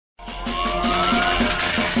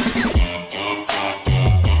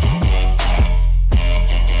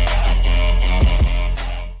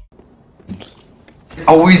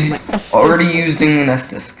Always Estus. already using an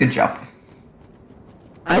Estus. Good job.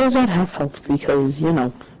 I was at half health because, you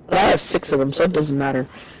know, but I have 6 of them, so it doesn't matter.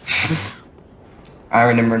 I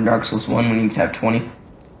remember in Dark Souls 1 when you could have 20.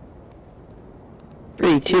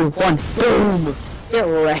 3, 2, 1, boom! Get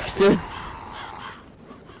wrecked.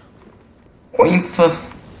 Oinfa.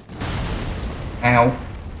 Ow.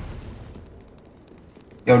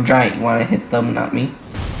 Yo, Giant, you wanna hit them, not me?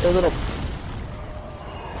 A little.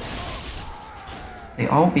 They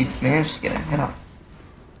always manage to get a head up.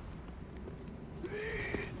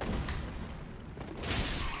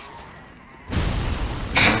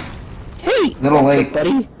 Hey! Little late. Up,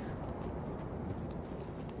 buddy.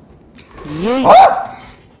 Yay! Oh!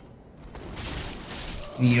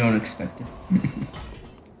 You don't expect it.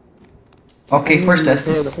 Okay, first The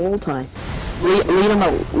Estus. whole time. Lead him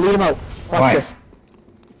out. Lead him out. Watch Why? this.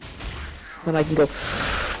 Then I can go.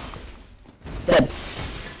 Dead.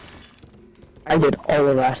 I did all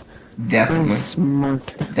of that. Definitely. I'm smart.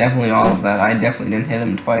 Definitely all of that. I definitely didn't hit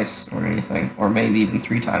him twice or anything. Or maybe even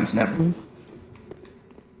 3 times. Never.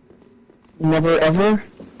 Never ever.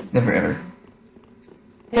 Never ever.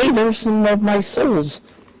 Hey, there's some of my souls.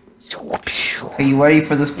 Are you ready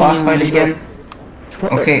for this boss fight again?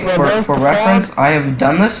 Okay, for reference, I have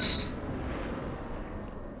done this.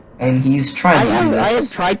 And he's trying to do this. I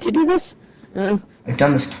have tried to do this. I've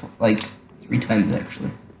done this like 3 times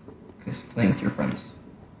actually. Because playing with your friends.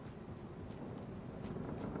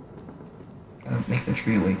 Gotta make the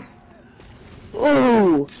tree awake.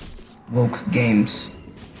 Ooh! Woke games.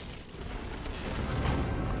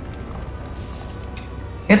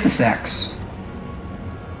 Hit the sacs.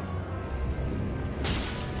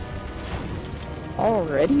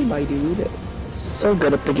 Already, my dude. So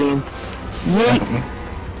good at the game. Yeet!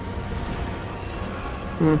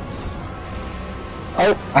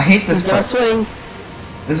 Oh, I hate this he's gonna part. swing.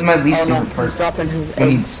 This is my least Oh no, favorite part. he's dropping his When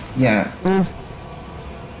he- eggs. yeah.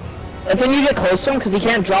 That's when you get close to him, because he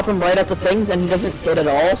can't drop him right at the things, and he doesn't hit at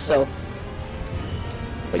all, so...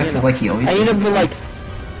 But, I feel like he always I need him to, does. like...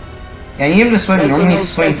 Yeah, you need him to swing. Normally he nose,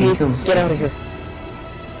 swings and swipey. kills. Get out of here.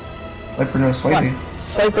 Wiper no swiping.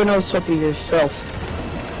 Swiper no swipey yourself.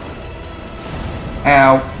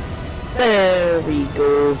 Ow. There we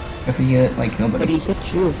go. If he hit like But nobody. he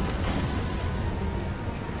hit you.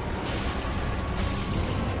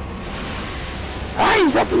 I'm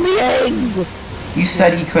dropping the eggs! You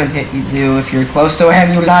said he couldn't hit you if you're close to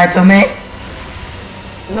him. You lied to me.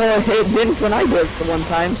 No, it didn't when I did the one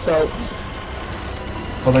time, so...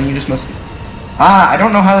 Well, then you just must be. Ah, I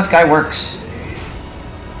don't know how this guy works.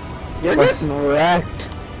 You're Plus- getting wrecked.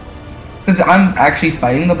 Because I'm actually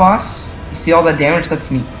fighting the boss. You see all that damage? That's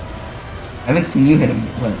me. I haven't seen you hit him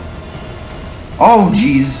yet. What? Oh,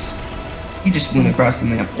 jeez. He just went across the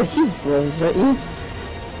map. Did he blows at you?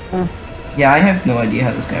 Yeah, I have no idea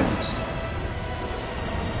how this guy works.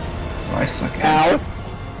 So I suck at it. Ow.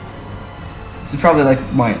 This is probably like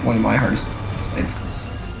one of my hardest fights, because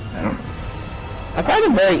I don't know. I find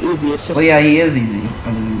him very easy, it's just... Well, yeah, he is easy.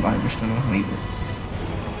 Other than I just don't know how he works.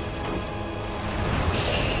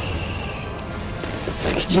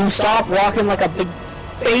 Could you stop walking like a big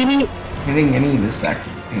baby? Hitting any of his sacks.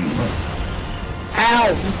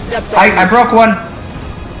 Ow! He stepped on I broke one!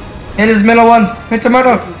 Hit his middle ones! Hit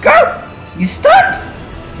tomato! Go! You stunned!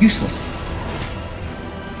 Useless.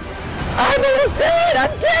 I'm almost dead!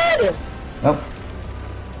 I'm dead! Nope.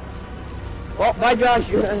 Well, bye Josh.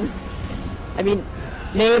 I mean,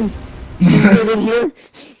 name inserted here.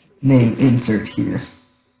 Name insert here.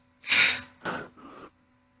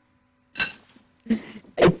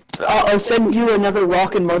 I'll send you another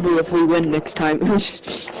rockin' marble if we win next time. I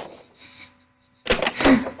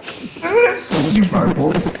would have sold you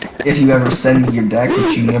marbles if you ever send me your deck,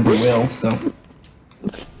 which you never will, so.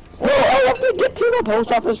 Well, I have to get to the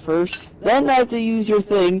post office first. Then I have to use your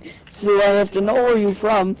thing, so I have to know where you're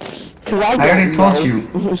from. Cause I already told you.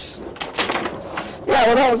 Yeah,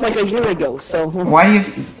 well, that was like a year ago, so. Why do you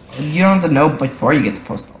have to, you don't have to know before you get to the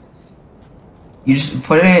post office. You just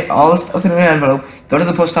put it in, all the stuff in an envelope, go to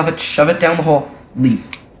the post office, shove it down the hole, leave.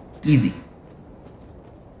 Easy.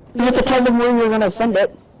 You have to tell them where you're gonna send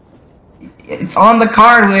it. It's on the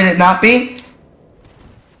card, would it not be?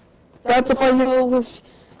 That's if I know if...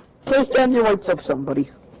 Place down your whites up, somebody.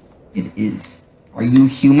 It is. Are you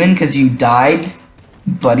human because you died,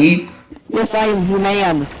 buddy? Yes, I am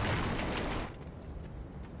human.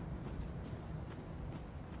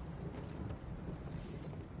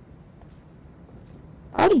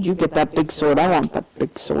 How did you get that big sword? I want that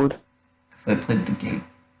big sword. Because I played the game.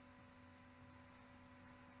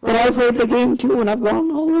 But I played the game too, and I've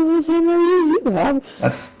gone all of the same areas you have.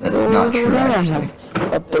 That's not true, actually.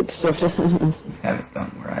 A big sort of. You haven't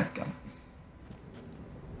gone where I've gone.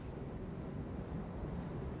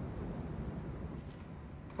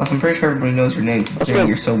 Plus, I'm pretty sure everybody knows your name, considering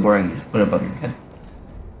you're so boring. You just put it above your head.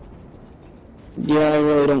 Yeah, I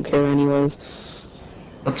really don't care anyways.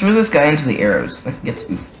 Let's throw this guy into the arrows. That gets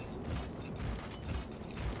spoofed.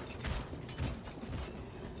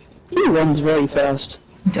 He runs very fast.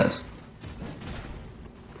 He does.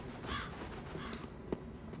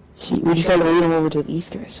 See, we just gotta lead him over to these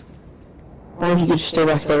guys. Or he could just stay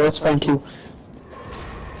back there, that's fine too.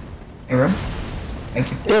 Arrow?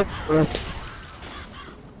 Thank you. Yeah, correct.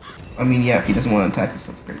 I mean, yeah, if he doesn't want to attack us,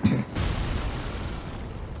 that's great too.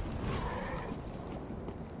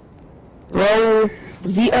 Roll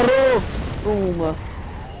the arrow! Boom.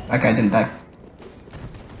 That guy didn't die.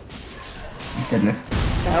 He's dead now.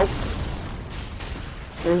 Ow.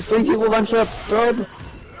 There's 3 people bunched up. Throw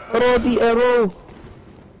the arrow.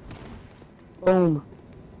 Boom.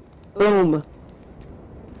 Boom.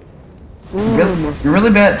 Boom. You're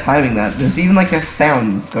really bad at timing that. There's even like a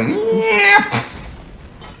sound that's going. Yeah.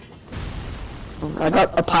 I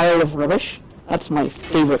got a pile of rubbish. That's my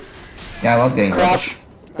favorite. Yeah, I love getting rubbish.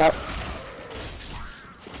 That.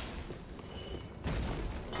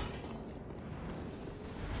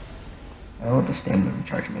 I love the stamina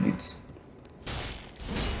recharge my dudes.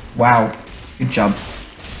 Wow. Good job.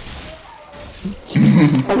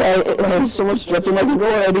 I had so much drift in my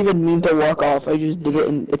controller, I didn't even mean to walk off. I just did it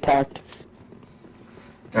and attacked.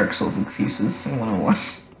 Dark Souls excuses 101.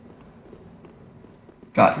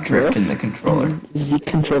 Got dripped in the controller. The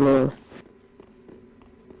controller.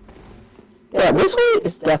 Yeah, this way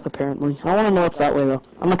is death apparently. I want to know what's that way though.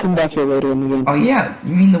 I'm gonna come back here later in the game. Oh yeah,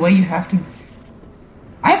 you mean the way you have to...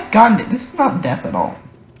 I've gotten it. This is not death at all.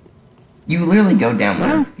 You literally go down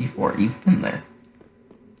there before. You've been there.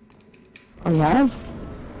 Oh, you have?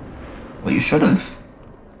 Well, you should have.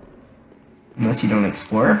 Unless you don't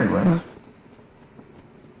explore everywhere.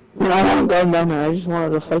 Well, I haven't gone down there. I just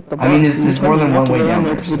wanted to fight the boss. I mean, there's more than one way down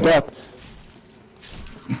there, so.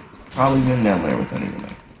 You've probably been down there without even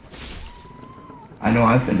knowing. I know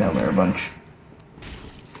I've been down there a bunch.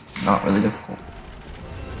 It's not really difficult.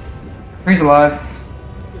 Tree's alive.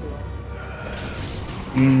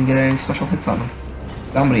 You didn't get any special hits on him.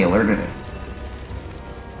 Somebody alerted it.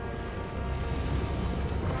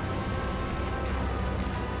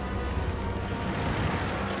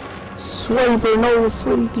 Swiper, no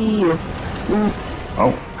sweepy.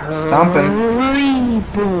 Oh, stomping.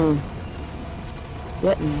 Boom.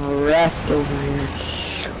 Getting wrecked over here.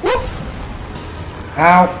 Whoop.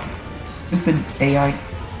 Ow. Stupid AI.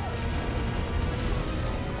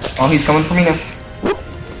 Oh, he's coming for me now.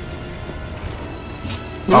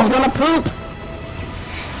 He's gonna poop!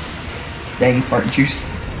 Dang fart juice.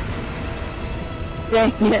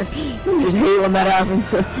 Dang it. I just hate when that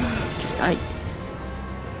happens.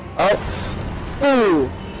 Oh. Ooh.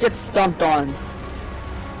 Get stomped on.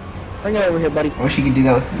 Bring it over here, buddy. I wish he could do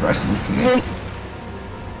that with the rest of his teammates.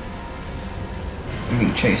 I'm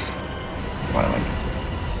being chased. Why I like it.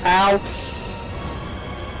 Ow.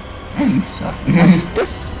 Man, you suck.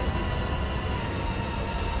 This.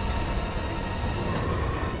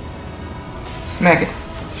 Smack it.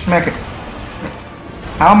 Smack it.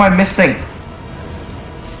 How am I missing?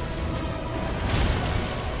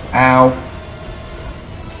 Ow.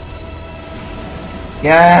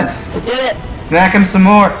 Yes. I did it. Smack him some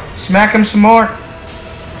more. Smack him some more.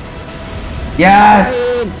 Yes.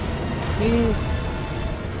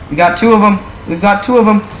 We got 2 of them. We've got 2 of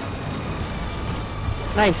them.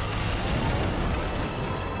 Nice.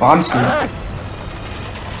 Well, I'm screwed. Oh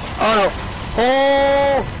no.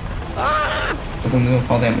 Oh. Ah. But then no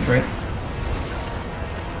fall damage, right?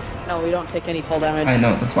 No, we don't take any fall damage. I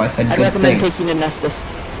know. That's why I said I good recommend thing. taking a Nestus.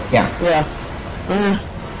 Yeah. Yeah.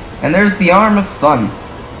 And there's the arm of fun.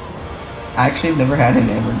 I actually have never had him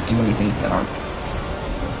ever do anything with that arm.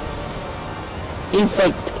 He's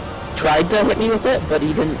like tried to hit me with it, but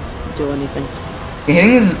he didn't do anything.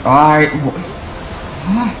 Hitting his eye.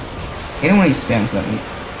 Hit him when he spams that move.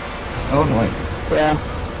 Oh no! Yeah.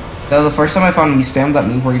 Though the first time I found him, he spammed that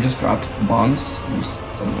move where he just dropped bombs.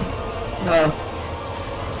 Suddenly.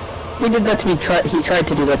 He did that to me. He tried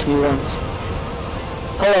to do that to me once.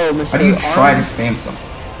 Hello, Mr. How do you try to spam something?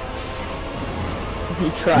 He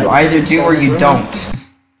tried. You either do or you don't.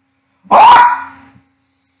 Ah!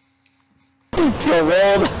 Kill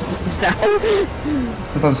rolled. It's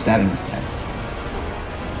because I'm stabbing this guy.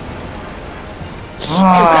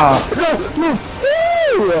 Ah! No!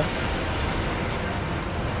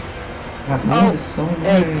 That move is so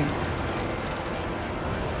weird.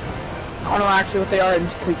 I don't know actually what they are. I'm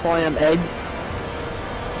just keep calling them eggs.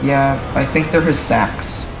 Yeah, I think they're his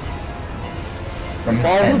sacs. From his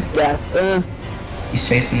Balls head. of death. He's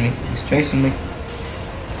chasing me. He's chasing me.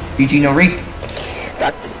 BG no reap.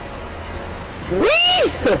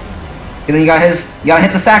 Whee! And then you gotta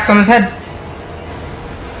hit the sacs on his head.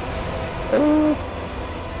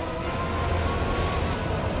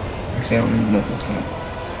 Actually, I don't even know if this can.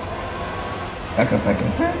 Back up, back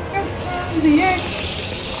up. Back up from the eggs.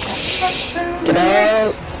 Get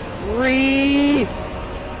out! Reap!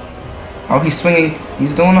 Oh, he's swinging.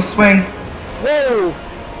 He's doing a swing. Whoa!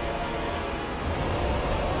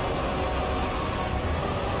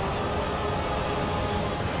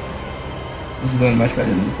 This is going much better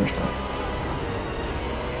than the first time.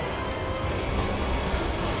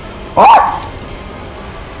 Oh!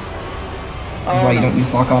 This is why you don't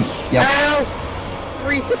use lock on. Yep. Ow!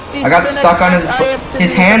 360 I got stuck on his foot.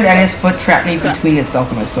 His hand and his foot trapped me Crap. between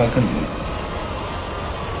itself, and so I couldn't move.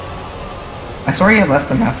 I swear you have less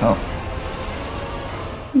than half health.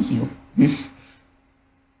 Heal.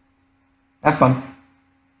 Have fun.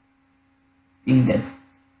 Being dead.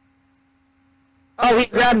 Oh, he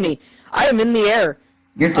grabbed me. I am in the air.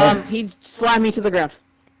 You're dead. He slammed me to the ground.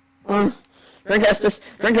 Drink Estus.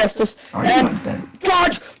 Drink Estus. Oh, you're And not dead.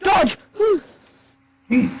 dodge! Dodge!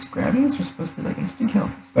 Jeez, grabbing is just supposed to be like instant kill,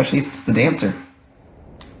 especially if it's the dancer.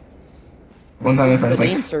 One time my friend's The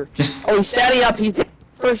like, dancer. just he's standing up. He's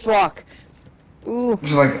first walk. Ooh.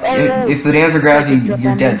 just like, Oh, if the dancer grabs you, jump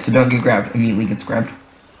you're on dead, me. so don't get grabbed. Immediately gets grabbed.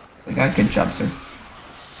 It's like, ah, good job, sir.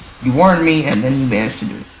 You warned me, and then you managed to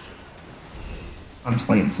do it. I'm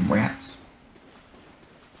slaying some rats.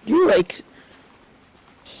 Do you like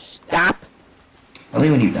stop? Tell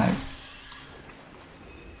me when you die.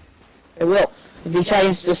 I will. If he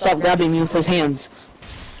tries to stop grabbing me with his hands.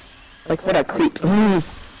 Like what a creep. He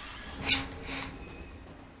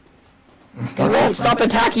won't stop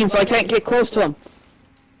attacking, so I can't get close to him.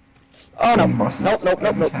 Oh no.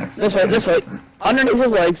 Nope. This way. Underneath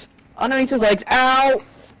his legs. Underneath his legs. Ow!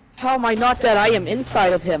 How am I not dead? I am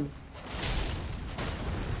inside of him.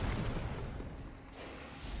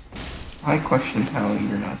 I question how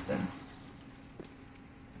you're not dead.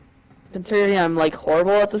 Considering I'm like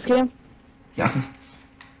horrible at this game. Yeah.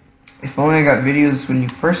 If only I got videos when you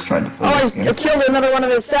first tried to play Oh, this game. I killed another one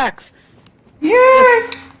of his sacs.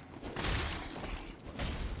 Yes!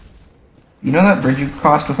 You know that bridge you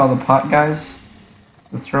crossed with all the pot guys?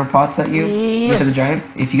 That throw pots at you? You get to the giant?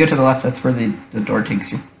 If you go to the left, that's where the door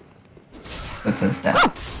takes you. That says death.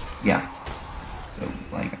 Oh. Yeah. So,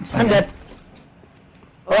 like, I'm saying. I'm dead.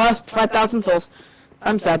 I lost 5,000 souls.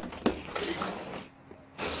 I'm sad.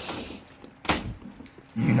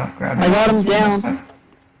 Did you not grab I got him down. last time?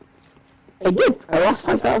 I did. I lost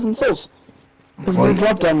 5,000 souls. Because Well, they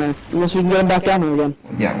dropped down there. Unless we can get them back down there again.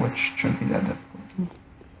 Yeah, which shouldn't be that difficult.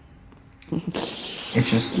 It's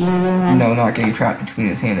just, no, not getting trapped between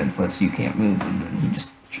his hand and foot so you can't move, and then he just,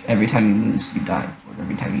 every time he moves, you die. Or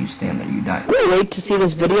every time you stand there, you die. I'm gonna wait to see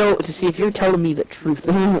this video to see if you're telling me the truth.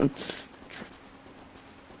 4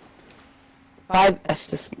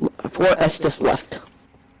 Estus left.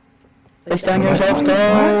 Place down yourself,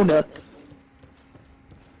 down. Are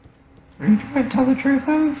you trying to tell the truth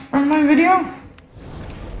from my video?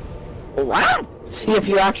 What? See if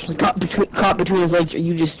you actually caught between his legs, or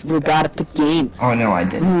you just were bad at the game. Oh no, I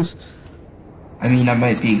didn't. I mean, I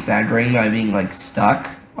might be exaggerating by being like stuck,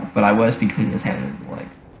 but I was between his hand and his leg.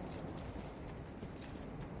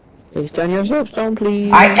 Place down your soapstone,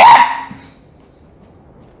 please. I did!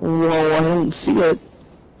 Whoa, I don't see it.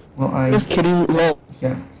 Well, I... Just kidding, lol.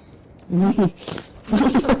 Yeah.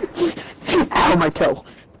 Ow, my toe.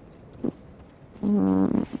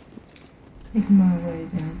 Make my way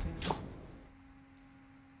down.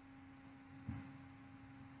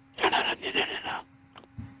 No.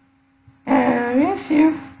 I miss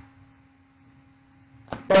you.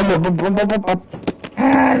 I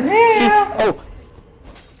see See? you. Oh.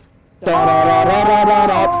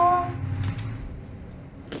 Da-da-da-da-da-da.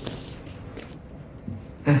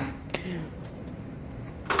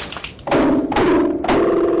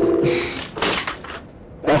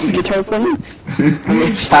 That's guitar playing?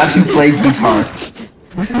 How to play guitar.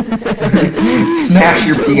 Smash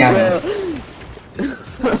your piano.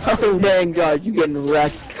 Oh dang god, you getting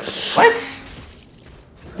wrecked. What?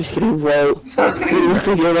 Just getting wrecked. So I was It gonna... looks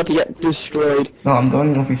like you're about to get destroyed. No, I'm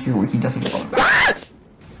going over here where he doesn't belong.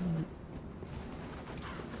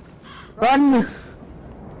 Run!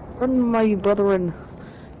 Run, my brethren.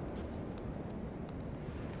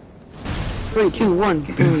 3, 2, 1,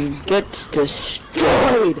 boom. Gets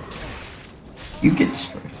destroyed! You get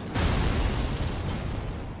destroyed.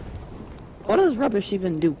 What does rubbish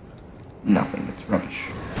even do? Nothing. It's rubbish.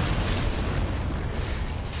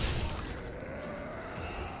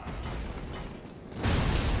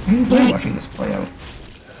 I enjoy watching this play out.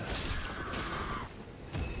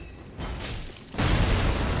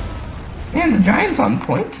 Man, the Giants on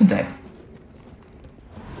point today.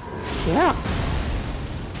 Yeah.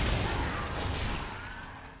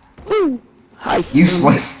 Ooh. Hi.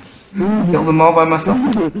 Useless. Killed them all by myself.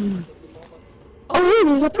 Oh, hey,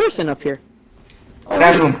 there's a person up here. Oh,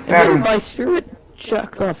 Battle. My spirit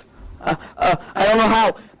check off. I don't know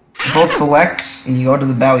how. Hold select, and you go to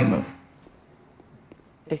the Bowie mode.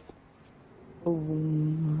 Hey.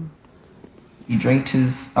 You drank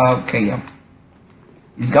his. Okay, yeah.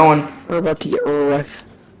 He's going. We're about to get wrecked.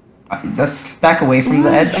 Let's back away from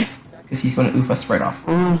the edge, because he's going to oof us right off.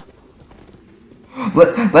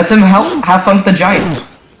 Let him have fun with the giant.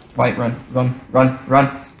 White, run.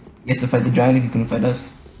 He has to fight the giant if he's going to fight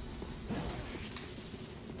us.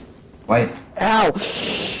 White. Ow!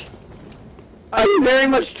 I very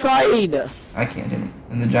much tried. I can't hit him,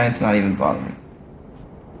 and the giant's not even bothering.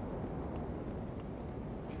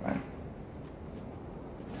 Try.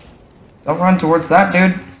 Don't run towards that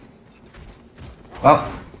dude.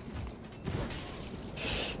 Well.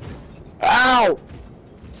 Ow!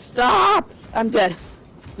 Stop! I'm dead.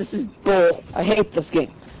 This is bull. I hate this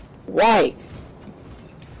game. Why?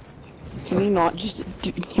 Can he not just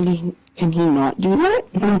do, can he not do that?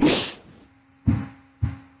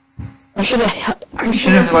 I should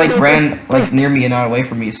have like ran like near me and not away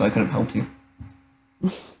from me so I could have helped you.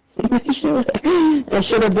 It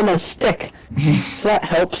should have been a stick. So that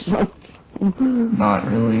helps. Not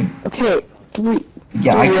really. Okay.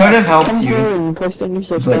 Yeah, I could have helped you. And place down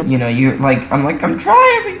your but you know, I'm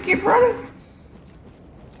trying, but you keep running.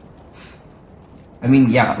 I mean,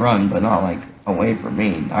 yeah, run, but not like away from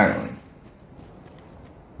me entirely.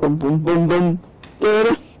 Boom, boom, boom, boom.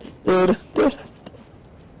 Da, da, da, da.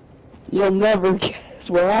 You'll never guess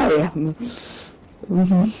where I am.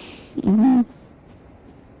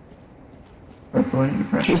 Crippling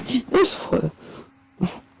depression. This one.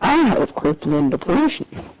 I have crippling depression.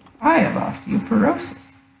 I have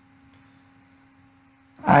osteoporosis.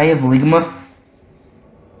 I have ligma.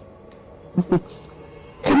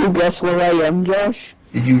 Can you guess where I am, Josh?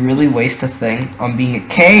 Did you really waste a thing on being a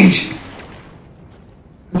cage?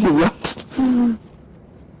 Yep.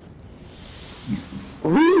 Useless.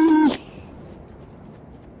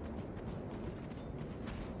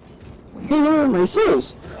 Here are my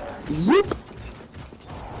souls. Zoop.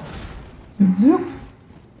 Zoop.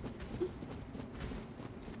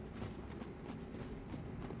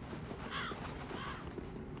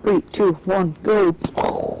 3, 2, 1, go.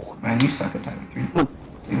 Man, you suck at timing. 3, 2,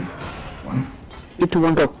 1. 3, 2,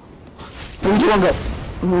 1, go. 3, 2, 1, go.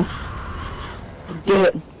 Did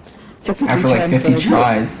it. After like 50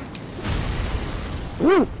 tries.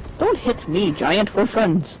 Ooh, don't hit me, giant. We're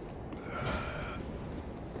friends.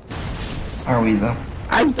 Are we though?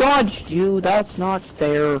 I dodged you. That's not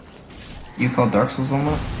fair. You call Dark Souls on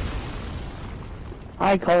that?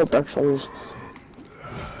 I call it Dark Souls.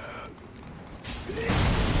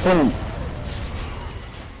 Boom.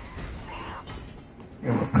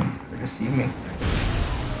 You're welcome. Good to see me.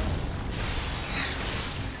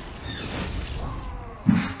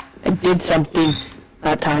 I did something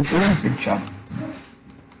that time. Good job.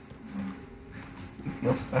 You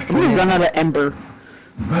feel special. I'm gonna run out of ember.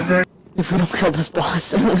 If we don't kill this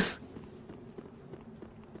boss.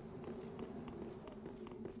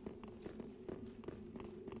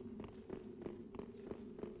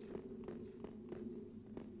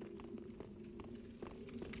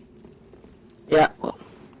 Yeah.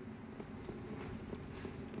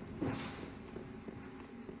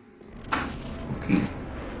 Okay.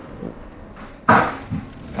 I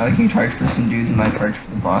like you charge for some dude and I charge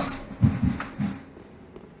for the boss.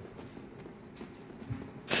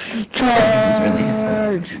 Charge! Really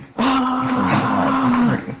hits it.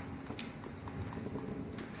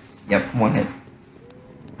 Yep, one hit.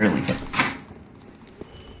 Really hits.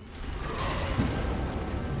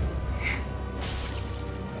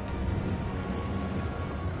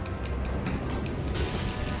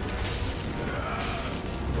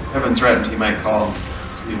 Haven't threatened he might call.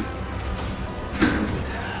 See,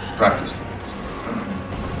 practice.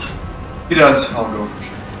 He does. I'll go for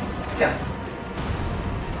sure. Yeah.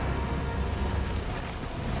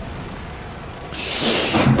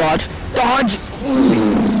 Dodge! Dodge!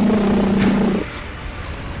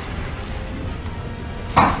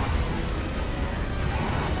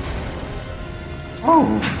 Oh,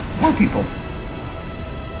 more people.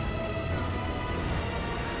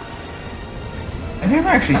 I've never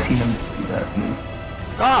actually seen him do that move.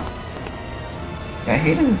 Stop! Yeah, I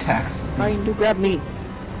hate his attacks. Trying to grab me.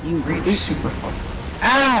 You Reach super fun.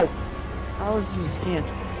 Ow! How is his hand?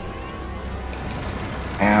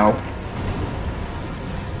 Ow.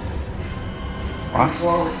 Boss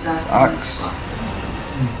sucks.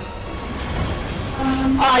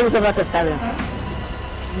 Oh, I was about to stab him.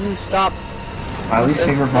 You stop. My least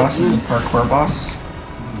favorite boss is the parkour boss.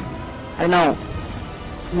 I know.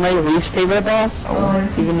 My least favorite boss?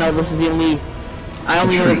 Oh. Even though this is the only... I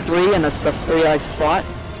only have 3, and that's the 3 I fought.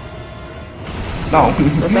 No.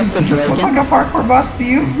 Does this look like a parkour boss to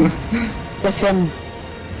you? Just him.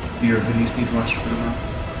 Your videos need much for them.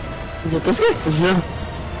 Is it this guy? Yeah.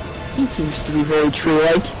 He seems to be very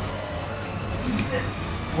tree-like.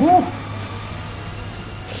 Ooh.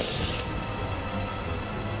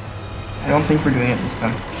 I don't think we're doing it this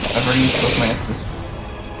time. I've already used both my Estus.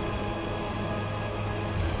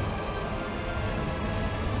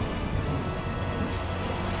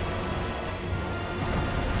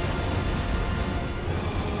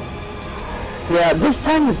 Yeah, this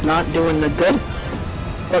time is not doing the good,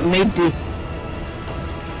 but maybe.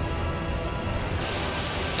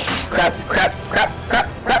 Crap, crap, crap, crap,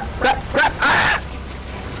 crap, crap, crap, ah!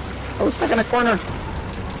 I was stuck in a corner.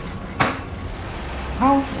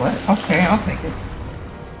 Oh, what? Okay, I'll take it.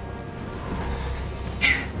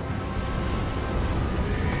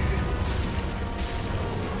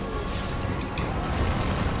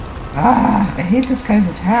 Ah, I hate this guy's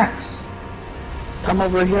attacks. Come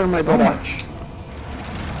over here, my So brother. much.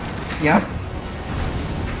 Yep.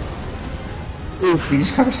 Oof. We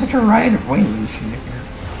just covered such a right of range. And if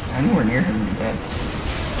you're anywhere near him, you're dead.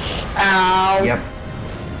 Ow! Yep.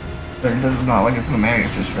 But it does not like it's gonna matter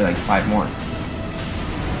just for like 5 more.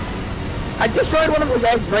 I destroyed one of his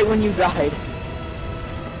eggs right when you died.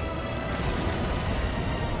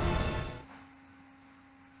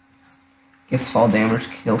 Gets fall damage,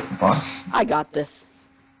 kills the boss. I got this.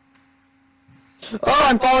 Oh,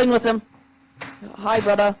 I'm falling with him. Hi,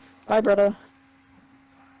 brother. Bye, brother.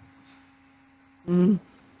 Mm.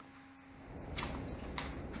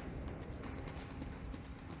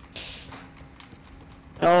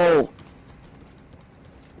 Oh.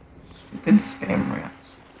 Stupid spam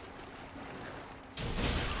rats.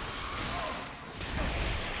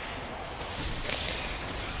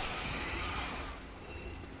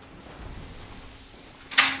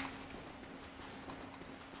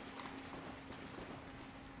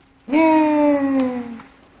 Yay!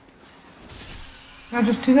 I'll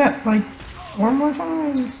just do that like 4 more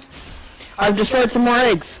times. I've destroyed some more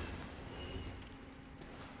eggs.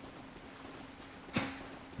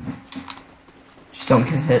 Just don't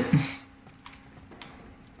get hit. Is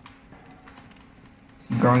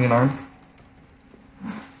he growing an arm?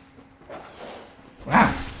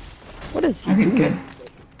 Wow. What is he I did doing? good.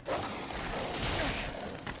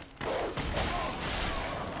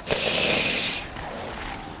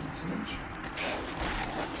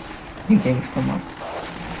 He gangsta him up.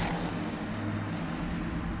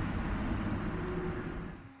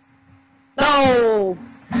 No!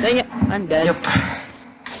 Dang it, I'm dead. Yep.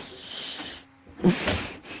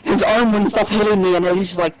 His arm wouldn't stop hitting me, and he's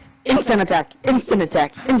just like, instant attack, instant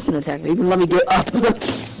attack, instant attack. They even let me get up.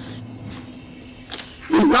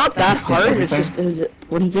 He's not that hard, it's just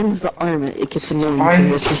when he gets the arm, it gets annoying,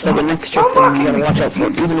 because it's just like an extra thing you gotta watch out for,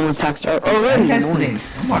 even when his attacks are already annoying.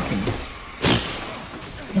 Stop walking.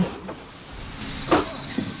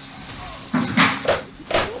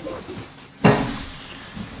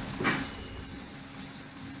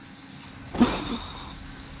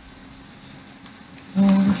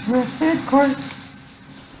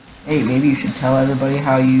 Hey, maybe you should tell everybody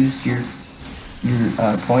how you used your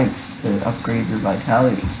points to upgrade your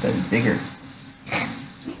vitality instead of vigor.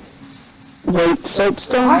 Wait,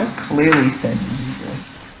 soapstone? I clearly said vigor.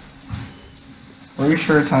 We're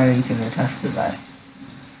sure Tiny can attest to that.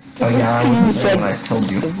 Oh yeah, I wasn't there when I told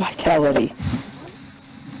you. Vitality.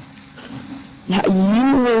 Yeah,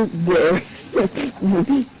 you were there.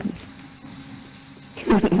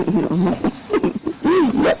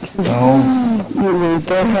 No. You were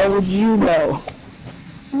there, how would you know?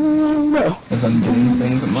 No. Because I'm doing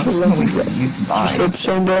things that must you to buy.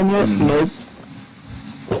 Soapstone done yet? Nope.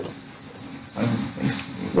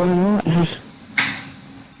 Why not?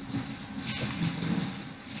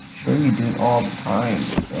 Sure you do it all the time,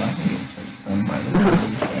 so I think it's done by the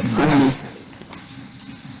time you said.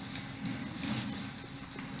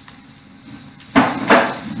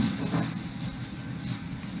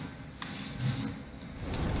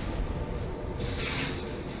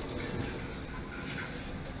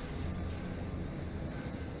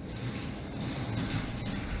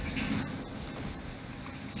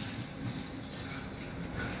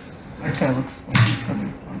 That guy looks like he's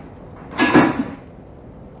having fun.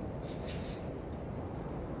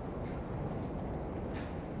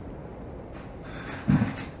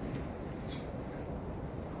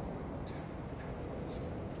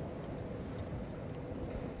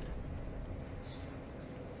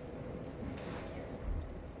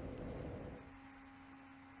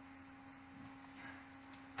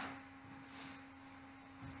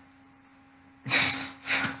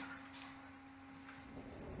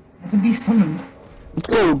 To be summoned. Let's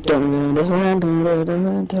go.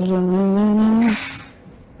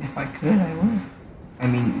 If I could, I would. I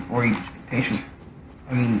mean, or you just be patient.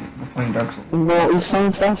 I mean, we're playing Dark Souls. Well, you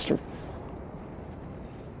sound faster.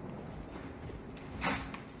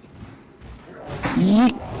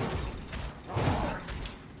 Yeet.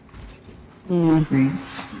 Three.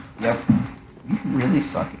 Yep. You really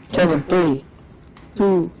suck at Kevin, 3,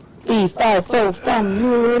 2, 3, 5, 4, 5,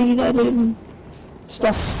 you already got it.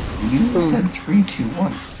 Stuff. You said 3, 2,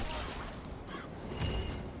 1.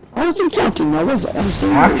 I wasn't counting, I was. I'm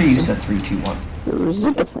saying After you said 3, 2, 1. there was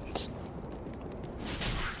a difference.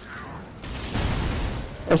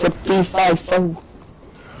 I said 3, 5, 4.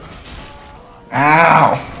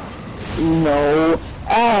 Ow! No.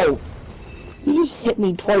 Ow! You just hit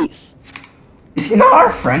me twice. Is he not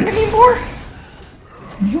our friend anymore?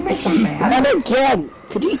 Did you make him mad? And again!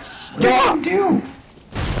 Could you What stop? did you do?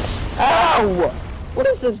 Ow! What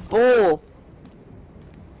is this bowl?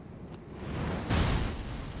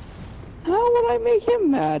 How would I make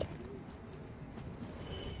him mad?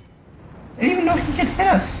 I didn't even know he could hit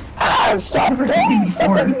us. Ah! Stop Never doing hit me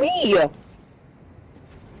stuff at before. me!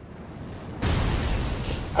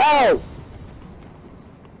 Ow!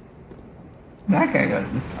 That guy got it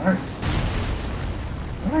in the heart.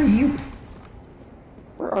 Where are you?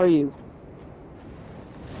 Where are you?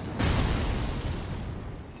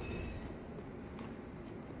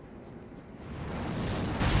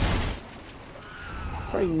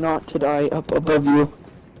 Try not to die up above you.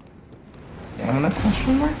 Stamina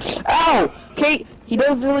question mark? Ow! Kate, he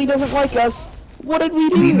really doesn't like us. What did we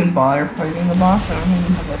Did we do? even bother fighting the boss? I don't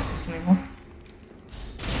even have Estus anymore.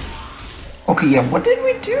 Okay, yeah, what did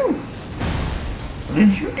we do? What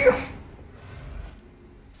did you do?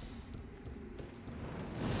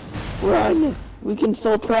 Run! We can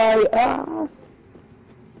still try. Ah!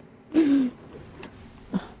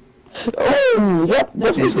 Oh, yep,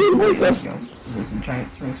 this was good with us. There's some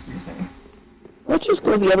giant strings for your saying. Let's just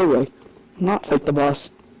go the other way. Not fight the boss.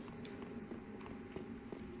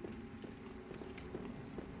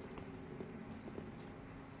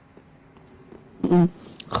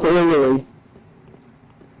 Clearly.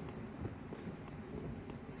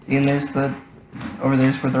 See, and there's the... Over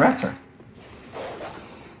there's where the rats are.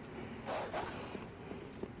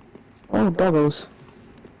 Oh, doggos.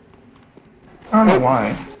 I don't know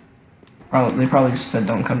why. They probably just said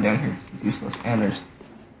don't come down here because it's useless. And there's...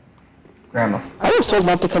 Grandma. I was told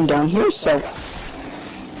not to come down here, so...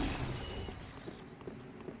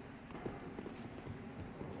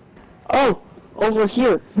 Oh! Over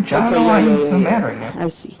here. Which I don't know why he's so mad right now. I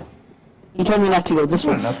see. He told me not to go this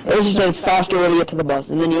way. Nothing. It was just a faster way to get to the bus,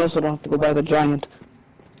 and then you also don't have to go by the giant.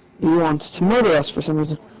 He wants to murder us for some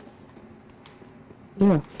reason.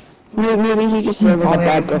 Yeah. Maybe he just had like a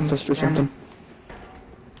bad breakfast or something.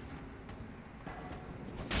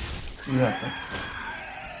 Do that then.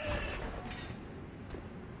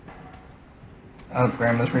 Oh,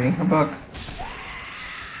 Grandma's reading her book.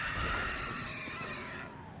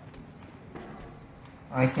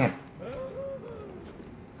 I can't.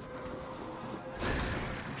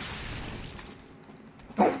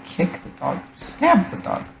 Don't kick the dog. Stab the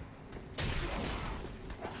dog.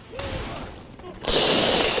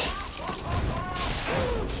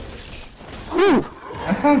 Whew.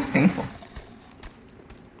 That sounds painful.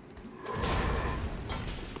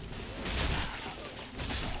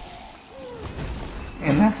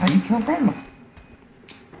 And that's how you kill Grandma.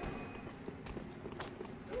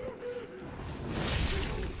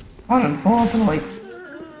 On and pull up and like,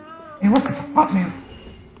 hey look, it's a pot man.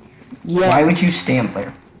 Yeah. Why would you stand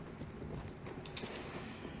there?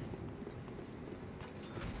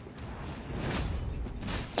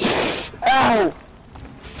 Ow!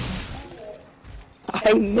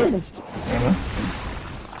 I missed. Grandma,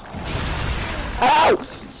 Ow!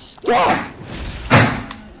 Stop!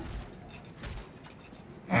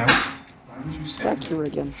 ow. Why would you stay? Back here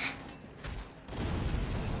again.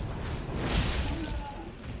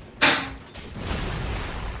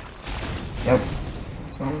 Yep.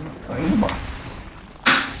 So we're playing the boss.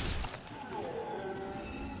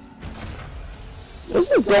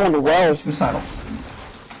 This is going well. Suicidal.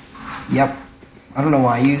 Yep. I don't know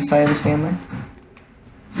why you decided to stand there.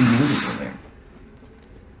 You knew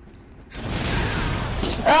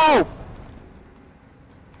Ow!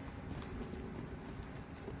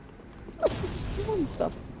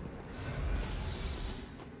 Stuff.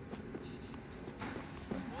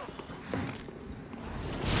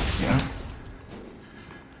 Yeah.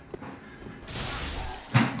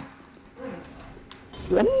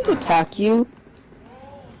 Do enemies attack you?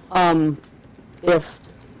 If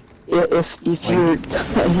you're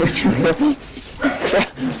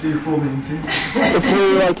So you're full name too? if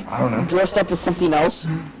you're like I don't know. dressed up as something else?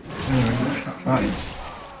 I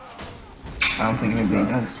don't think anybody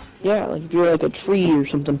does. Yeah, like if you're like a tree or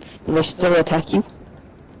something, will they still attack you?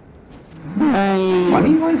 Why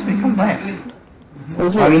do you always become that?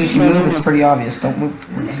 I mean, if you move, it's pretty obvious. Don't move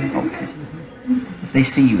towards it. Okay. If they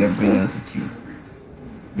see you, everybody knows it's you.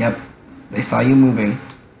 Yep. They saw you moving.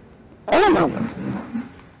 I don't know.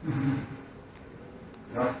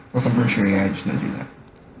 Well, I'm pretty sure, yeah, I just knows you that.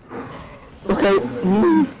 Okay. I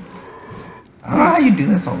don't know how you do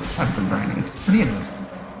this all the time for grinding. It's pretty annoying.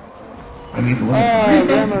 I mean, if it wasn't for grinding.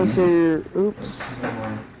 Grandma's here. Oops.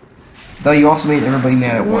 Though you also made everybody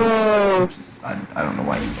mad at once. Whoa. Which is, I don't know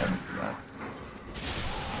why you gotta do that.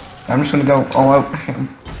 I'm just gonna go all out.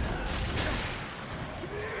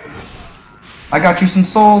 I got you some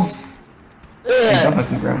souls! Jump back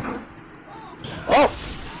in the ground. Oh!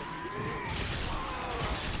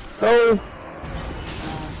 Oh!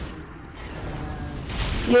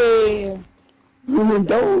 Yeah!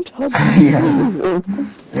 Don't hug me. Yeah.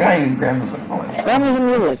 You're not even grandma's like, oh, Grandma's in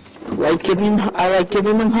real life. I like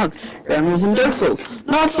giving them hugs. Grandma's in Dark Souls.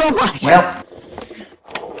 Not so much! well.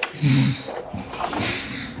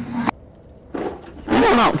 I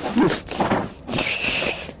don't know.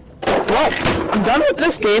 Well, I'm done with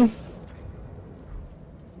this game.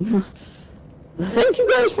 Thank you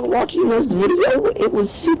guys for watching this video. It was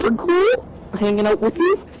super cool hanging out with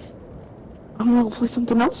you. I'm gonna go play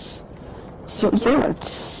something else. So yeah,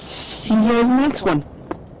 see you guys in the next one.